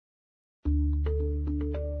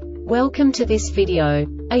Welcome to this video.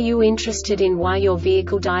 Are you interested in why your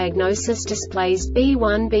vehicle diagnosis displays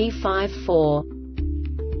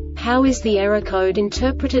B1B54? How is the error code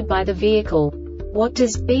interpreted by the vehicle? What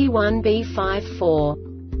does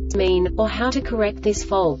B1B54 mean, or how to correct this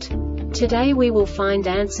fault? Today we will find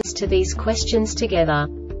answers to these questions together.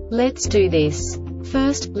 Let's do this.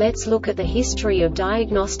 First, let's look at the history of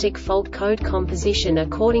diagnostic fault code composition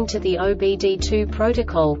according to the OBD2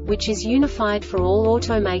 protocol, which is unified for all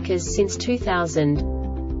automakers since 2000.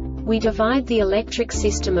 We divide the electric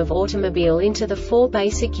system of automobile into the four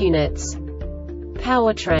basic units: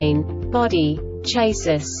 powertrain, body,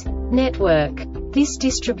 chassis, network. This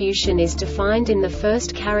distribution is defined in the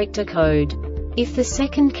first character code. If the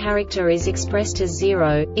second character is expressed as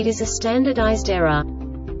 0, it is a standardized error.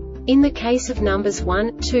 In the case of numbers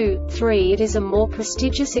 1, 2, 3, it is a more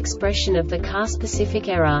prestigious expression of the car-specific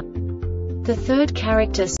error. The third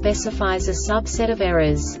character specifies a subset of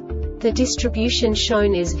errors. The distribution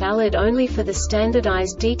shown is valid only for the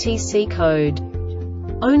standardized DTC code.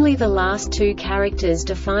 Only the last two characters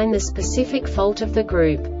define the specific fault of the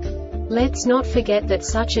group. Let's not forget that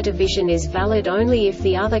such a division is valid only if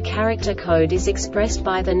the other character code is expressed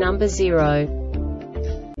by the number 0.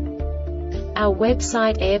 Our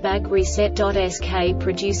website airbagreset.sk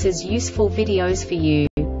produces useful videos for you.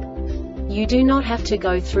 You do not have to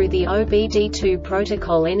go through the OBD2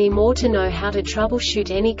 protocol anymore to know how to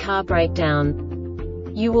troubleshoot any car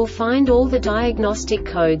breakdown. You will find all the diagnostic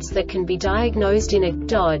codes that can be diagnosed in a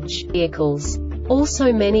Dodge vehicles.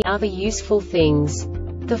 Also many other useful things.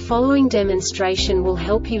 The following demonstration will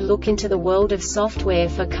help you look into the world of software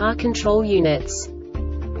for car control units.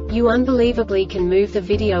 You unbelievably can move the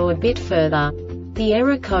video a bit further. The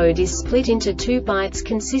error code is split into 2 bytes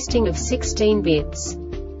consisting of 16 bits.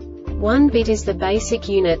 1 bit is the basic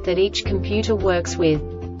unit that each computer works with.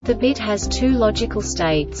 The bit has 2 logical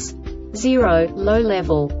states: 0, low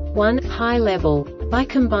level, 1, high level. By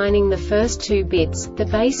combining the first 2 bits, the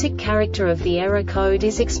basic character of the error code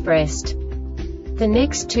is expressed. The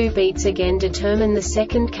next 2 beats again determine the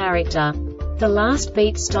second character. The last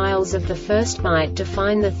beat styles of the first byte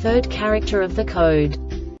define the third character of the code.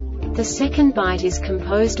 The second byte is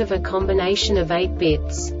composed of a combination of 8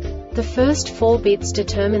 bits. The first 4 bits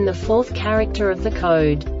determine the fourth character of the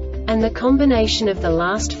code. And the combination of the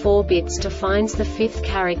last 4 bits defines the fifth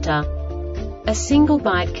character. A single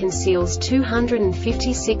byte conceals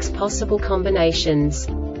 256 possible combinations.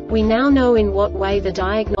 We now know in what way the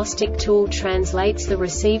diagnostic tool translates the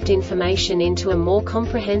received information into a more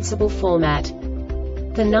comprehensible format.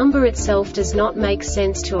 The number itself does not make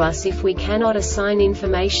sense to us if we cannot assign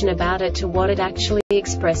information about it to what it actually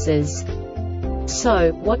expresses.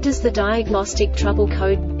 So, what does the Diagnostic Trouble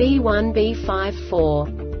Code B1B54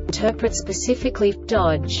 interpret specifically for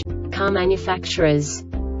Dodge car manufacturers?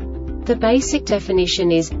 The basic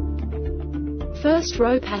definition is: first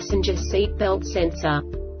row passenger seat belt sensor.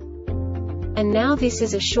 And now this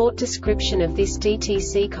is a short description of this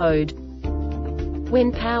DTC code.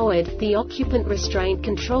 When powered, the Occupant Restraint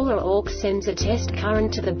Controller (ORC) sends a test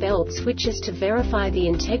current to the belt switches to verify the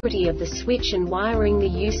integrity of the switch and wiring. The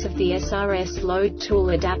use of the s.r.o.the tool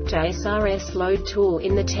adapter s.r.o.the tool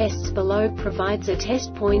in the tests below provides a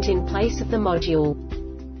test point in place of the module.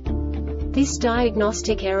 This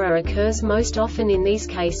diagnostic error occurs most often in these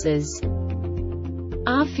cases: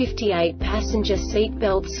 R58 passenger seat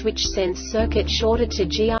belt switch sense circuit shorted to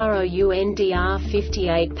ground.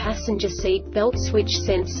 R58 passenger seat belt switch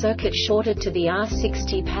sense circuit shorted to the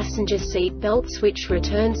R60 passenger seat belt switch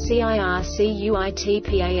return CIRCUITPASSENGER seat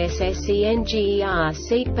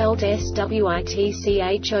belt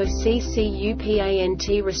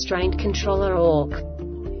SWITCHOCCUPANT restraint controller ORC.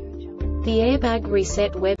 The Airbag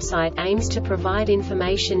Reset website aims to provide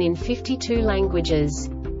information in 52 languages.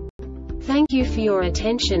 Thank you for your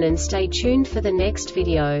attention and stay tuned for the next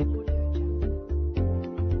video.